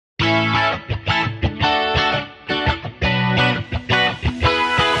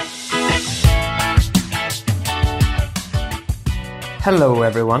Hello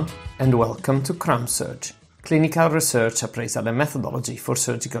everyone, and welcome to CRAMSurg, Clinical Research Appraisal and Methodology for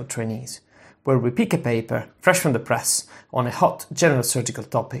Surgical Trainees, where we pick a paper fresh from the press on a hot general surgical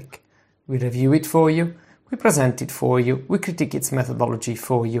topic. We review it for you, we present it for you, we critique its methodology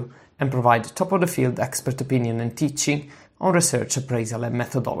for you, and provide top-of-the-field expert opinion and teaching on research appraisal and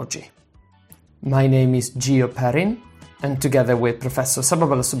methodology. My name is Gio Perrin, and together with Professor Saba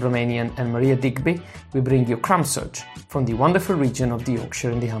Balasubramanian and Maria Digby, we bring you CRAMSurg from the wonderful region of the Yorkshire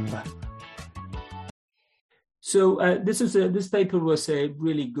and the Humber. So this paper was a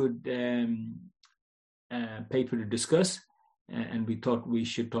really good paper to discuss, and we thought we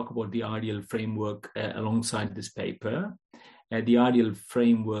should talk about the ideal framework alongside this paper. The ideal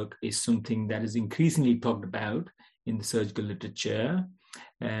framework is something that is increasingly talked about in the surgical literature.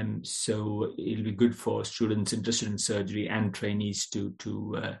 So it'll be good for students interested in surgery and trainees to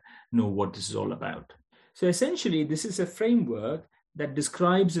know what this is all about. So essentially, this is a framework that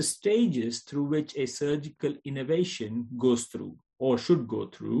describes the stages through which a surgical innovation goes through or should go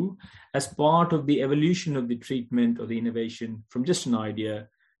through as part of the evolution of the treatment or the innovation from just an idea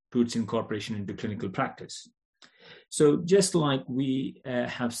to its incorporation into clinical practice. So just like we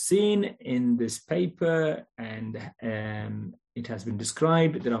have seen in this paper, and it has been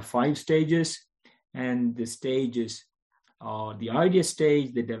described, there are 5 stages, and the stages are the idea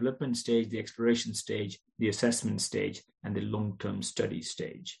stage, the development stage, the exploration stage, the assessment stage, and the long-term study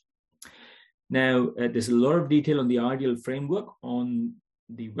stage. Now, there's a lot of detail on the ideal framework on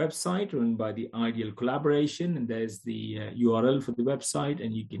the website run by the Ideal Collaboration, and there's the URL for the website,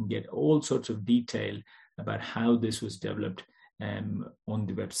 and you can get all sorts of detail about how this was developed on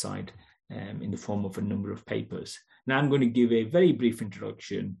the website in the form of a number of papers. Now I'm going to give a very brief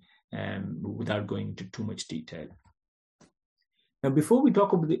introduction without going into too much detail. Now, before we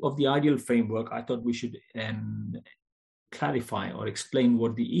talk of the ideal framework, I thought we should clarify or explain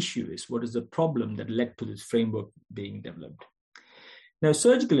what the issue is. What is the problem that led to this framework being developed? Now,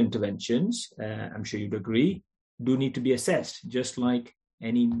 surgical interventions, I'm sure you'd agree, do need to be assessed, just like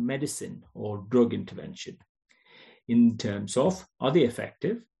any medicine or drug intervention, in terms of, are they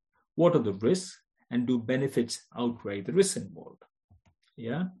effective? What are the risks? And do benefits outweigh the risks involved?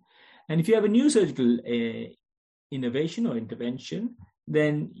 Yeah. And if you have a new surgical innovation or intervention,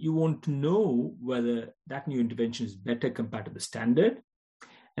 then you want to know whether that new intervention is better compared to the standard.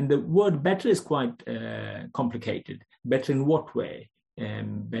 And the word better is quite complicated. Better in what way?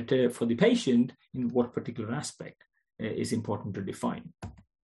 Better for the patient in what particular aspect is important to define.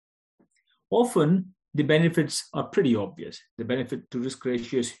 Often, the benefits are pretty obvious. The benefit to risk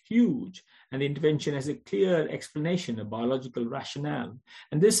ratio is huge, and the intervention has a clear explanation, a biological rationale.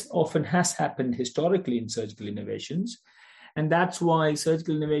 And this often has happened historically in surgical innovations. And that's why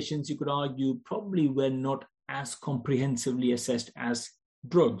surgical innovations, you could argue, probably were not as comprehensively assessed as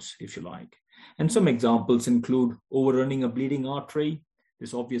drugs, if you like. And some examples include overrunning a bleeding artery,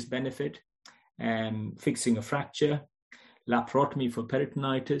 this obvious benefit, fixing a fracture, laparotomy for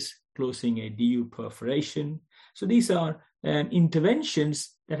peritonitis, closing a DU perforation. So these are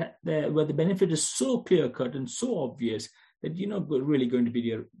interventions where the benefit is so clear-cut and so obvious that you're not really going to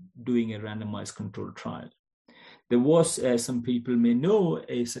be doing a randomized controlled trial. There was, some people may know,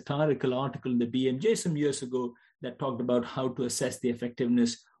 a satirical article in the BMJ some years ago that talked about how to assess the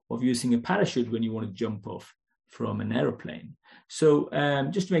effectiveness of using a parachute when you want to jump off from an aeroplane. So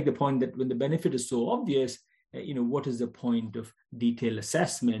just to make the point that when the benefit is so obvious, what is the point of detailed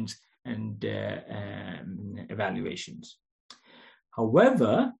assessments and evaluations?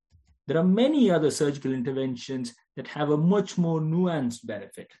 However, there are many other surgical interventions that have a much more nuanced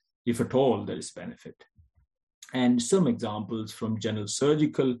benefit, if at all there is benefit. And some examples from general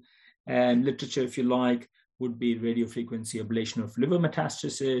surgical literature, if you like, would be radiofrequency ablation of liver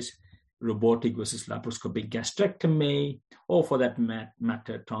metastasis, robotic versus laparoscopic gastrectomy, or for that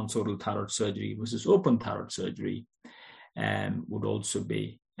matter, transoral thyroid surgery versus open thyroid surgery would also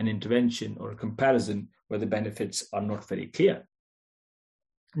be an intervention or a comparison where the benefits are not very clear.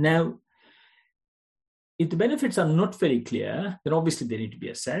 Now, if the benefits are not very clear, then obviously they need to be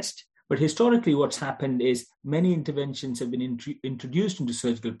assessed. But historically, what's happened is many interventions have been introduced into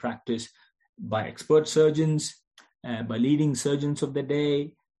surgical practice by expert surgeons, by leading surgeons of the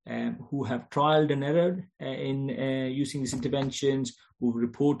day, who have trialed and errored in using these interventions, who've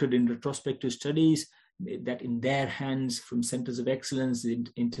reported in retrospective studies that in their hands from centers of excellence, the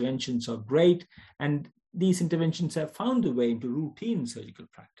interventions are great, and these interventions have found their way into routine surgical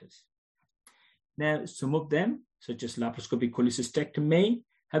practice. Now, some of them, such as laparoscopic cholecystectomy,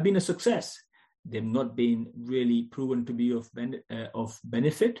 have been a success. They've not been really proven to be of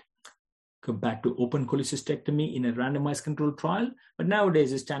benefit, compared to open cholecystectomy in a randomized controlled trial. But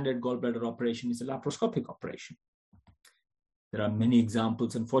nowadays, a standard gallbladder operation is a laparoscopic operation. There are many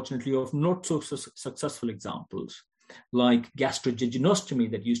examples, unfortunately, of not so successful examples, like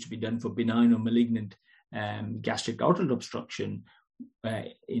gastrojejunostomy that used to be done for benign or malignant gastric outlet obstruction.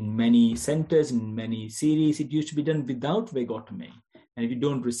 In many centers, in many series, it used to be done without vagotomy. And if you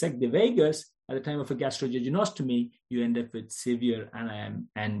don't resect the vagus at the time of a gastrojejunostomy, you end up with severe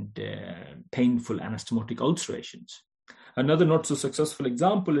and painful anastomotic ulcerations. Another not so successful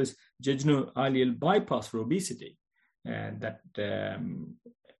example is jejunal-ileal bypass for obesity, that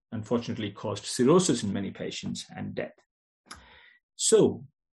unfortunately caused cirrhosis in many patients and death. So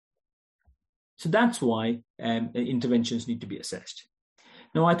that's why interventions need to be assessed.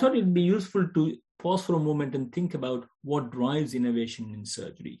 Now, I thought it would be useful to pause for a moment and think about what drives innovation in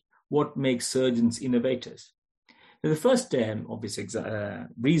surgery, what makes surgeons innovators. Now, the first obvious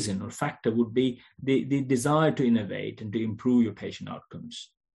reason or factor would be the desire to innovate and to improve your patient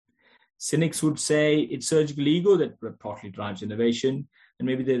outcomes. Cynics would say it's surgical ego that partly drives innovation, and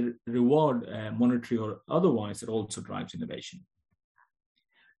maybe the reward, monetary or otherwise, that also drives innovation.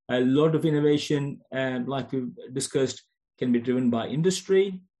 A lot of innovation, like we've discussed, can be driven by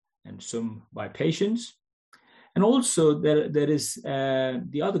industry and some by patients. And also there is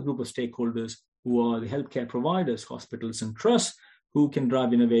the other group of stakeholders who are the healthcare providers, hospitals and trusts, who can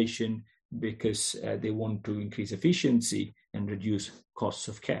drive innovation because they want to increase efficiency and reduce costs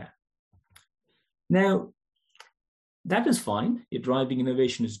of care. Now, that is fine. Driving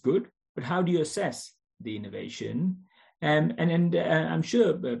innovation is good, but how do you assess the innovation? And I'm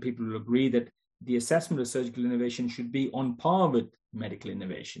sure people will agree that the assessment of surgical innovation should be on par with medical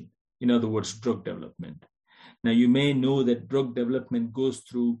innovation. In other words, drug development. Now, you may know that drug development goes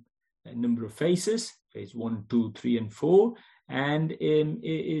through a number of phases, phase 1, 2, 3, and 4, and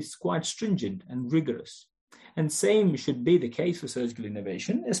is quite stringent and rigorous. And same should be the case for surgical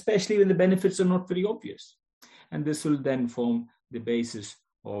innovation, especially when the benefits are not very obvious. And this will then form the basis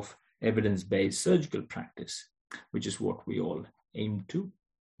of evidence-based surgical practice, which is what we all aim to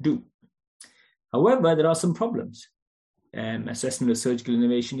do. However, there are some problems. Assessment of surgical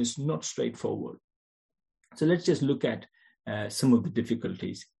innovation is not straightforward. So let's just look at some of the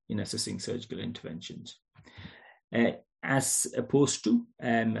difficulties in assessing surgical interventions, as opposed to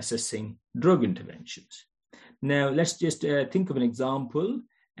assessing drug interventions. Now, let's just think of an example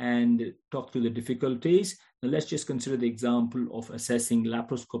and talk through the difficulties. Now, let's just consider the example of assessing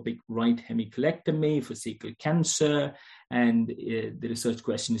laparoscopic right hemicolectomy for cecal cancer. And the research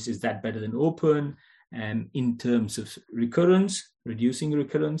question is that better than open in terms of recurrence, reducing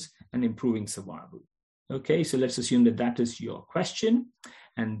recurrence, and improving survival? Okay, so let's assume that that is your question,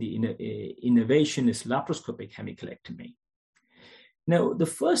 and the innovation is laparoscopic hemicolectomy. Now, the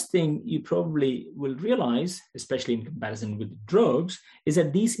first thing you probably will realize, especially in comparison with drugs, is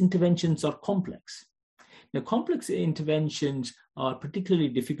that these interventions are complex. Now, complex interventions are particularly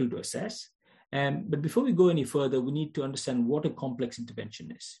difficult to assess. But before we go any further, we need to understand what a complex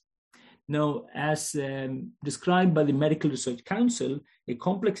intervention is. Now, as described by the Medical Research Council, a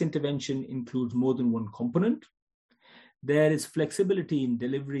complex intervention includes more than one component. There is flexibility in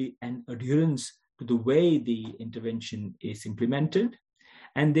delivery and adherence to the way the intervention is implemented.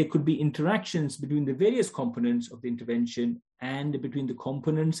 And there could be interactions between the various components of the intervention and between the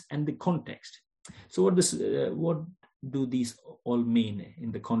components and the context. So what do these all mean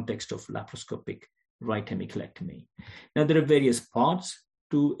in the context of laparoscopic right hemicolectomy? Now, there are various parts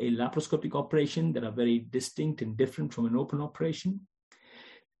to a laparoscopic operation that are very distinct and different from an open operation.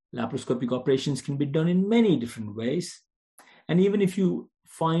 Laparoscopic operations can be done in many different ways. And even if you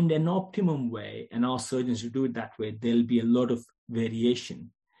find an optimum way and ask surgeons to do it that way, there'll be a lot of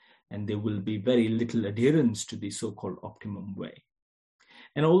variation and there will be very little adherence to the so-called optimum way.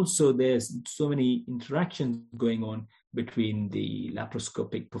 And also there's so many interactions going on between the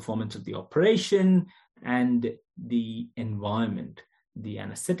laparoscopic performance of the operation and the environment, the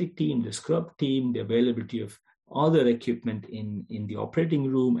anesthetic team, the scrub team, the availability of other equipment in the operating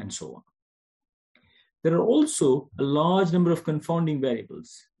room, and so on. There are also a large number of confounding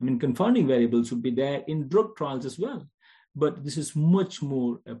variables. I mean, confounding variables would be there in drug trials as well, but this is much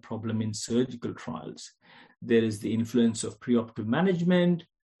more a problem in surgical trials. There is the influence of preoperative management,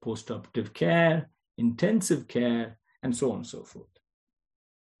 postoperative care, intensive care, and so on and so forth.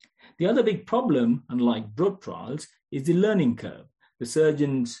 The other big problem, unlike drug trials, is the learning curve. The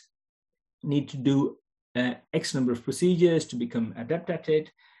surgeons need to do X number of procedures to become adept at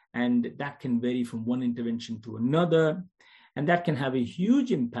it, and that can vary from one intervention to another, and that can have a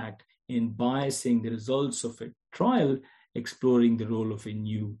huge impact in biasing the results of a trial exploring the role of a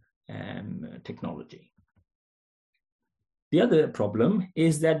new technology. The other problem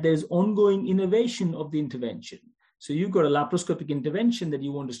is that there's ongoing innovation of the intervention. So you've got a laparoscopic intervention that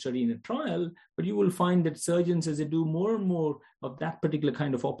you want to study in a trial, but you will find that surgeons, as they do more and more of that particular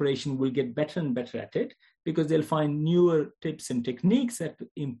kind of operation, will get better and better at it, because they'll find newer tips and techniques that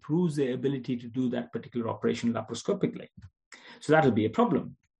improves their ability to do that particular operation laparoscopically. So that'll be a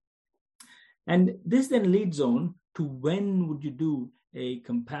problem. And this then leads on to, when would you do a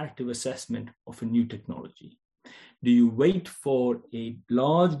comparative assessment of a new technology? Do you wait for a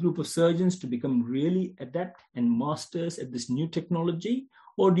large group of surgeons to become really adept and masters at this new technology?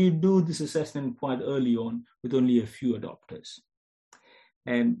 Or do you do this assessment quite early on with only a few adopters?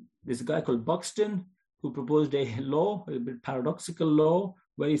 And there's a guy called Buxton who proposed a law, a bit paradoxical law,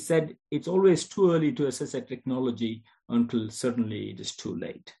 where he said it's always too early to assess a technology until certainly it is too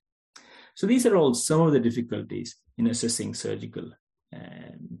late. So these are all some of the difficulties in assessing surgical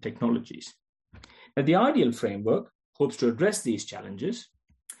technologies. Now, the IDEAL framework hopes to address these challenges,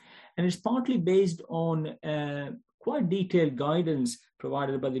 and it's partly based on quite detailed guidance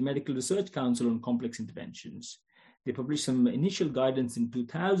provided by the Medical Research Council on complex interventions. They published some initial guidance in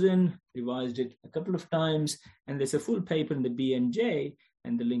 2000, revised it a couple of times, and there's a full paper in the BMJ,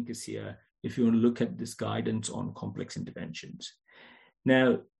 and the link is here if you want to look at this guidance on complex interventions.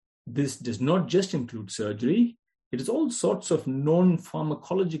 Now, this does not just include surgery. It is all sorts of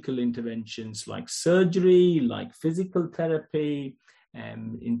non-pharmacological interventions like surgery, like physical therapy,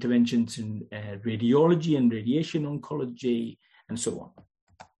 interventions in radiology and radiation oncology, and so on.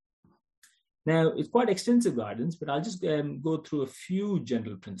 Now, it's quite extensive guidance, but I'll just go through a few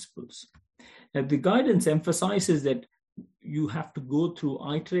general principles. Now, the guidance emphasizes that you have to go through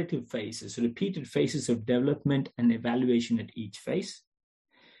iterative phases, repeated phases of development and evaluation at each phase.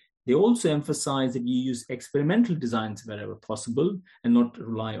 They also emphasize that you use experimental designs wherever possible and not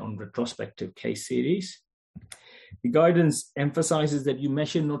rely on retrospective case series. The guidance emphasizes that you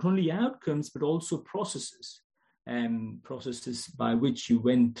measure not only outcomes, but also processes, processes by which you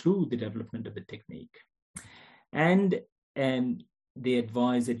went through the development of the technique. And they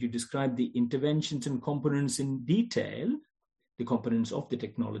advise that you describe the interventions and components in detail, the components of the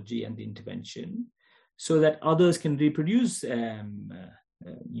technology and the intervention, so that others can reproduce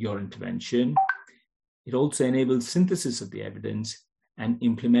your intervention. It also enables synthesis of the evidence and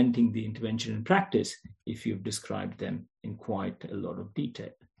implementing the intervention in practice if you've described them in quite a lot of detail.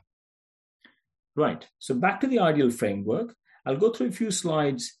 Right, so back to the IDEAL framework. I'll go through a few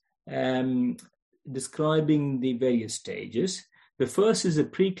slides describing the various stages. The first is a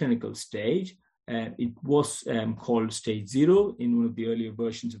preclinical stage. It was called stage 0 in one of the earlier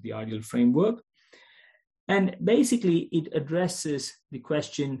versions of the IDEAL framework. And basically, it addresses the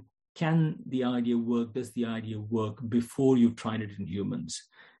question, can the idea work? Does the idea work before you've tried it in humans?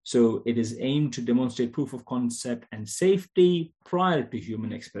 So it is aimed to demonstrate proof of concept and safety prior to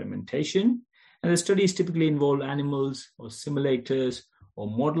human experimentation. And the studies typically involve animals or simulators or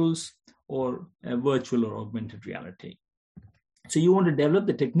models or virtual or augmented reality. So you want to develop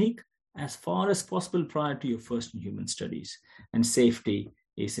the technique as far as possible prior to your first human studies. And safety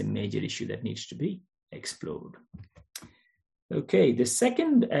is a major issue that needs to be explored. Okay, the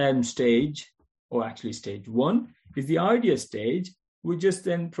second stage, or actually stage 1, is the idea stage, which just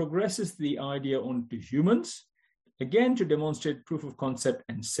then progresses the idea onto humans, again to demonstrate proof of concept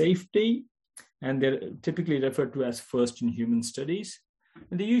and safety, and they're typically referred to as first in human studies,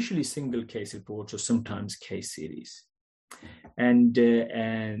 and they're usually single case reports or sometimes case series. And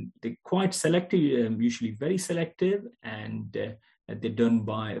they're quite selective, usually very selective, and they're done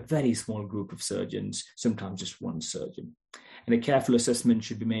by a very small group of surgeons, sometimes just one surgeon. And a careful assessment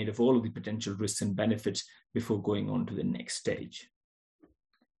should be made of all of the potential risks and benefits before going on to the next stage.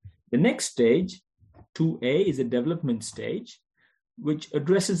 The next stage, 2A, is a development stage, which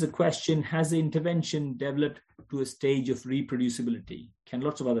addresses the question, has the intervention developed to a stage of reproducibility? Can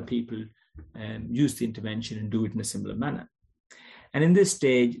lots of other people use the intervention and do it in a similar manner? And in this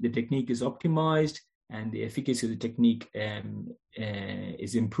stage, the technique is optimized and the efficacy of the technique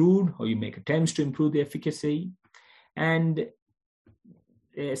is improved, or you make attempts to improve the efficacy. And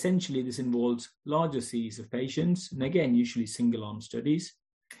essentially, this involves larger series of patients, and again, usually single-arm studies,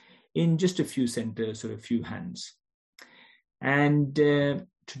 in just a few centers or a few hands. And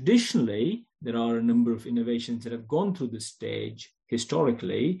traditionally, there are a number of innovations that have gone through this stage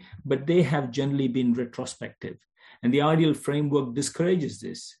historically, but they have generally been retrospective. And the IDEAL framework discourages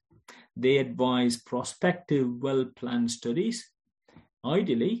this. They advise prospective, well-planned studies.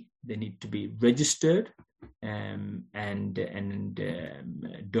 Ideally, they need to be registered and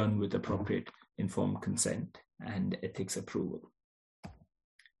done with appropriate informed consent and ethics approval.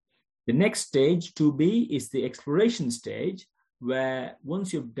 The next stage, 2B, is the exploration stage, where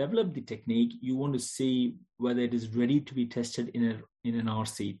once you've developed the technique, you want to see whether it is ready to be tested in an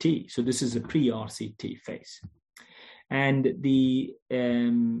RCT. So this is a pre-RCT phase. And the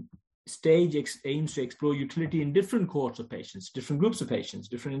stage aims to explore utility in different cohorts of patients, different groups of patients,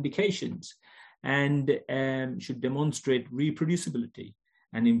 different indications, and should demonstrate reproducibility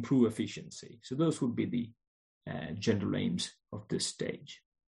and improve efficiency. So those would be the general aims of this stage.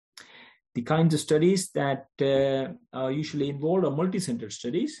 The kinds of studies that are usually involved are multi-center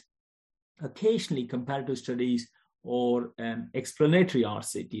studies, occasionally comparative studies, or explanatory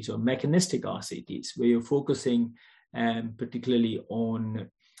RCTs or mechanistic RCTs, where you're focusing particularly on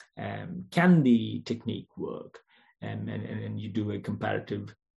can the technique work, and you do a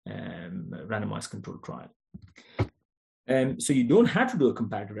comparative randomized controlled trial. So you don't have to do a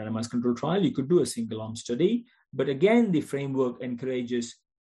comparative randomized controlled trial. You could do a single-arm study, but again, the framework encourages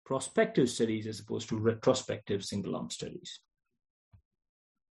prospective studies as opposed to retrospective single-arm studies.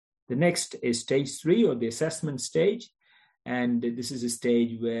 The next is stage 3, or the assessment stage. And this is a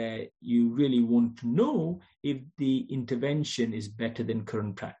stage where you really want to know if the intervention is better than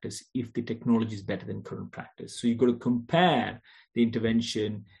current practice, if the technology is better than current practice. So you've got to compare the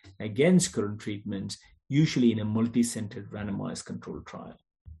intervention against current treatments, usually in a multi-centered randomized controlled trial.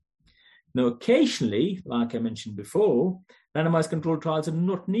 Now, occasionally, like I mentioned before, randomized controlled trials are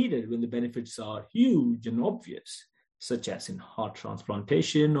not needed when the benefits are huge and obvious, such as in heart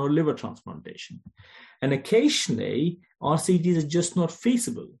transplantation or liver transplantation. And occasionally, RCTs are just not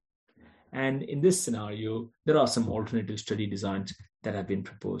feasible. And in this scenario, there are some alternative study designs that have been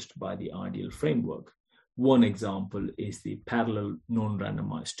proposed by the IDEAL framework. One example is the parallel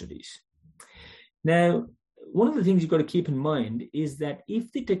non-randomized studies. Now, one of the things you've got to keep in mind is that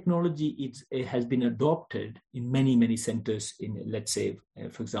if the technology has been adopted in many, many centers in, let's say,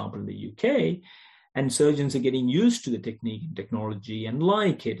 for example, in the UK, and surgeons are getting used to the technique and technology and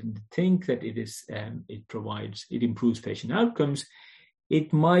like it and think that it improves patient outcomes,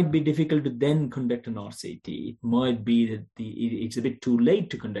 it might be difficult to then conduct an RCT. It might be that it's a bit too late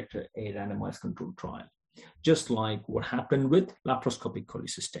to conduct a randomized controlled trial, just like what happened with laparoscopic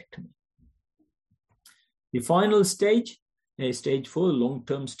cholecystectomy. The final stage is stage 4,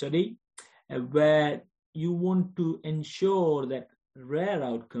 long-term study, where you want to ensure that rare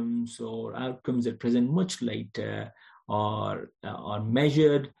outcomes or outcomes that present much later are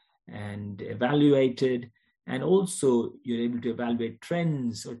measured and evaluated, and also you're able to evaluate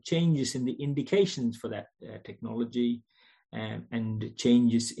trends or changes in the indications for that technology, and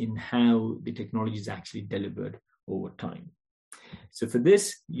changes in how the technology is actually delivered over time. So for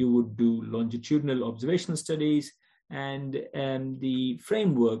this, you would do longitudinal observational studies, and the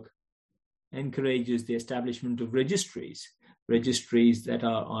framework encourages the establishment of registries that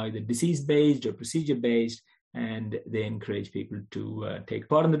are either disease-based or procedure-based, and they encourage people to take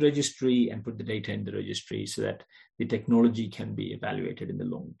part in the registry and put the data in the registry so that the technology can be evaluated in the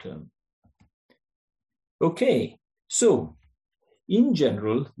long term. Okay, so in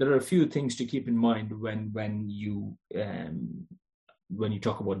general, there are a few things to keep in mind when you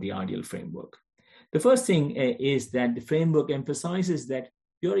talk about the IDEAL framework. The first thing is that the framework emphasizes that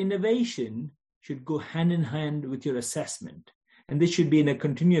your innovation should go hand in hand with your assessment. And this should be in a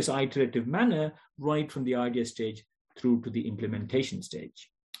continuous iterative manner, right from the idea stage through to the implementation stage.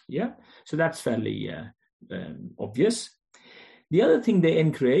 Yeah, so that's fairly obvious. The other thing they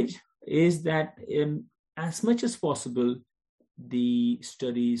encourage is that as much as possible, the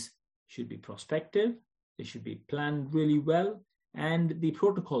studies should be prospective, they should be planned really well, and the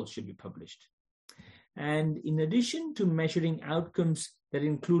protocols should be published. And in addition to measuring outcomes that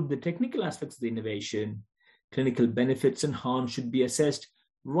include the technical aspects of the innovation, clinical benefits and harms should be assessed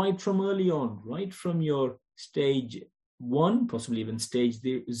right from early on, right from your stage 1, possibly even stage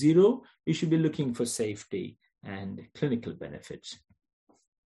 0. You should be looking for safety and clinical benefits.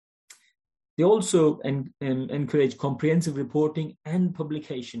 They also encourage comprehensive reporting and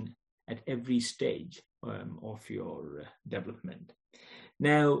publication at every stage of your development.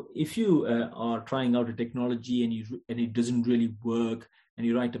 Now, if you are trying out a technology and it doesn't really work, and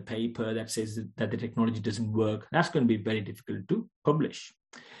you write a paper that says that the technology doesn't work, that's going to be very difficult to publish.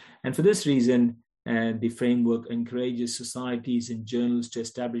 And for this reason, the framework encourages societies and journals to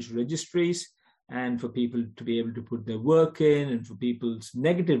establish registries, and for people to be able to put their work in, and for people's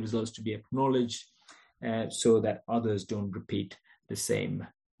negative results to be acknowledged, so that others don't repeat the same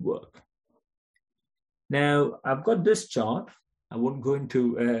work. Now, I've got this chart. I won't go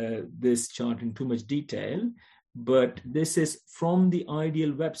into this chart in too much detail, but this is from the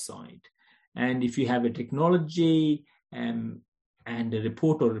IDEAL website. And if you have a technology and a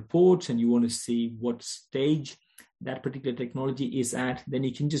report or reports, and you want to see what stage that particular technology is at, then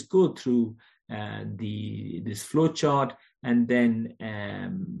you can just go through this flow chart and then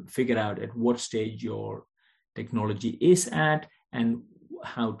figure out at what stage your technology is at and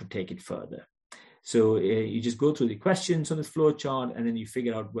how to take it further. So you just go through the questions on this flow chart, and then you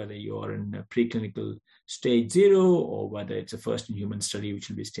figure out whether you're in a preclinical stage 0, or whether it's a first-in-human study, which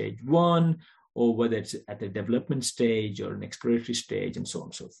will be stage 1, or whether it's at the development stage or an exploratory stage, and so on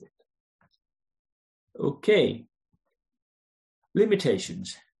and so forth. Okay.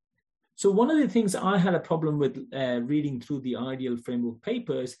 Limitations. So one of the things I had a problem with reading through the IDEAL framework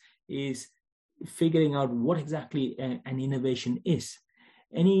papers is figuring out what exactly an innovation is.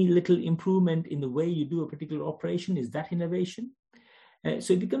 Any little improvement in the way you do a particular operation, is that innovation?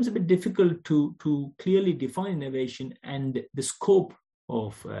 So it becomes a bit difficult to clearly define innovation and the scope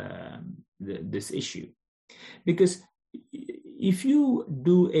of this issue. Because if you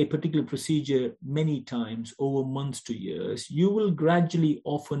do a particular procedure many times over months to years, you will gradually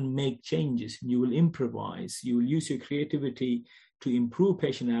often make changes. You will improvise. You will use your creativity to improve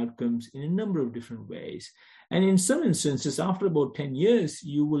patient outcomes in a number of different ways. And in some instances, after about 10 years,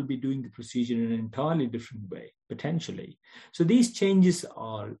 you will be doing the procedure in an entirely different way, potentially. So these changes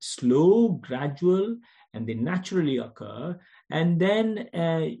are slow, gradual, and they naturally occur. And then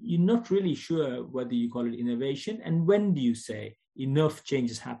you're not really sure whether you call it innovation, and when do you say enough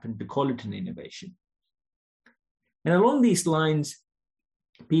changes happen to call it an innovation. And along these lines,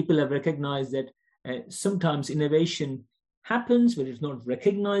 people have recognized that sometimes innovation happens, but it's not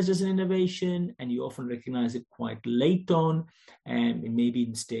recognized as an innovation, and you often recognize it quite late on, and maybe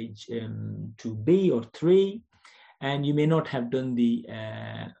in stage 2B or 3, and you may not have done the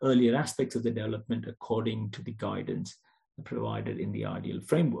earlier aspects of the development according to the guidance provided in the IDEAL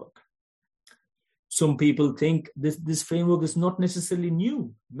framework. Some people think this framework is not necessarily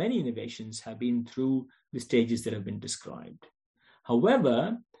new. Many innovations have been through the stages that have been described.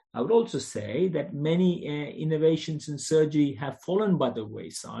 However, I would also say that many innovations in surgery have fallen by the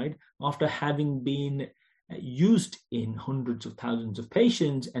wayside after having been used in hundreds of thousands of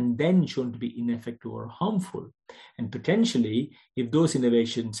patients and then shown to be ineffective or harmful. And potentially, if those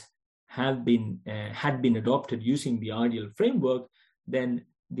innovations had been adopted using the IDEAL framework, then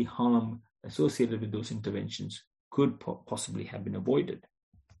the harm associated with those interventions could possibly have been avoided.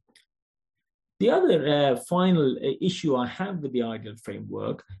 The other final issue I have with the IDEAL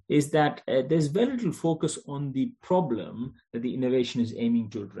framework is that there's very little focus on the problem that the innovation is aiming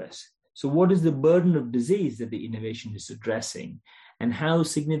to address. So what is the burden of disease that the innovation is addressing, and how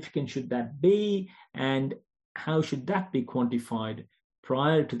significant should that be, and how should that be quantified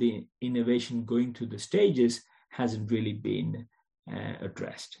prior to the innovation going through the stages hasn't really been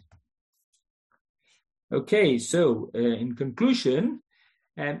addressed. Okay, so in conclusion,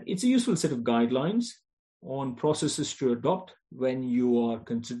 it's a useful set of guidelines on processes to adopt when you are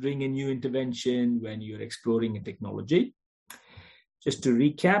considering a new intervention, when you're exploring a technology. Just to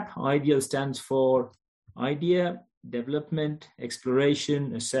recap, IDEAL stands for idea, development,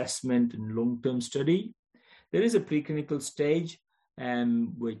 exploration, assessment, and long-term study. There is a preclinical stage,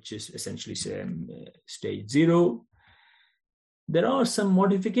 which is essentially stage 0. There are some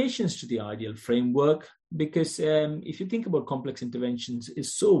modifications to the IDEAL framework because if you think about complex interventions,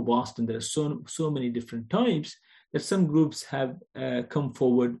 it's so vast and there are so many different types that some groups have come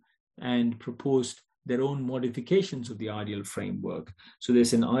forward and proposed their own modifications of the IDEAL framework. So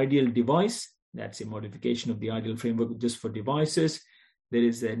there's an IDEAL device, that's a modification of the IDEAL framework just for devices. There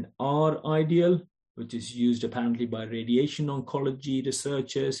is an R-IDEAL, which is used apparently by radiation oncology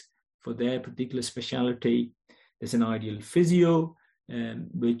researchers for their particular specialty. There's an IDEAL physio,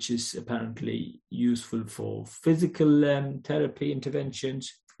 which is apparently useful for physical therapy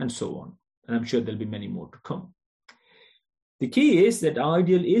interventions, and so on. And I'm sure there'll be many more to come. The key is that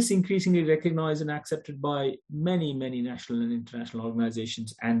IDEAL is increasingly recognized and accepted by many, many national and international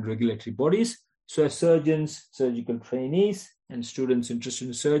organizations and regulatory bodies. So as surgeons, surgical trainees, and students interested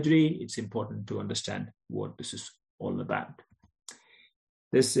in surgery, it's important to understand what this is all about.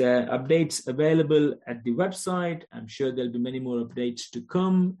 There's updates available at the website. I'm sure there'll be many more updates to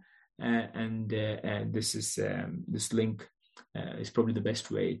come. And this link is probably the best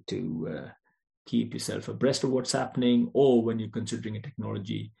way to keep yourself abreast of what's happening, or when you're considering a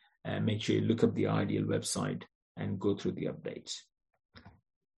technology, make sure you look up the IDEAL website and go through the updates.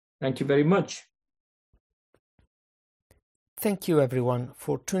 Thank you very much. Thank you everyone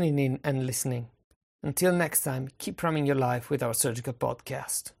for tuning in and listening. Until next time, keep running your life with our surgical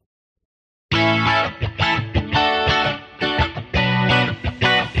podcast.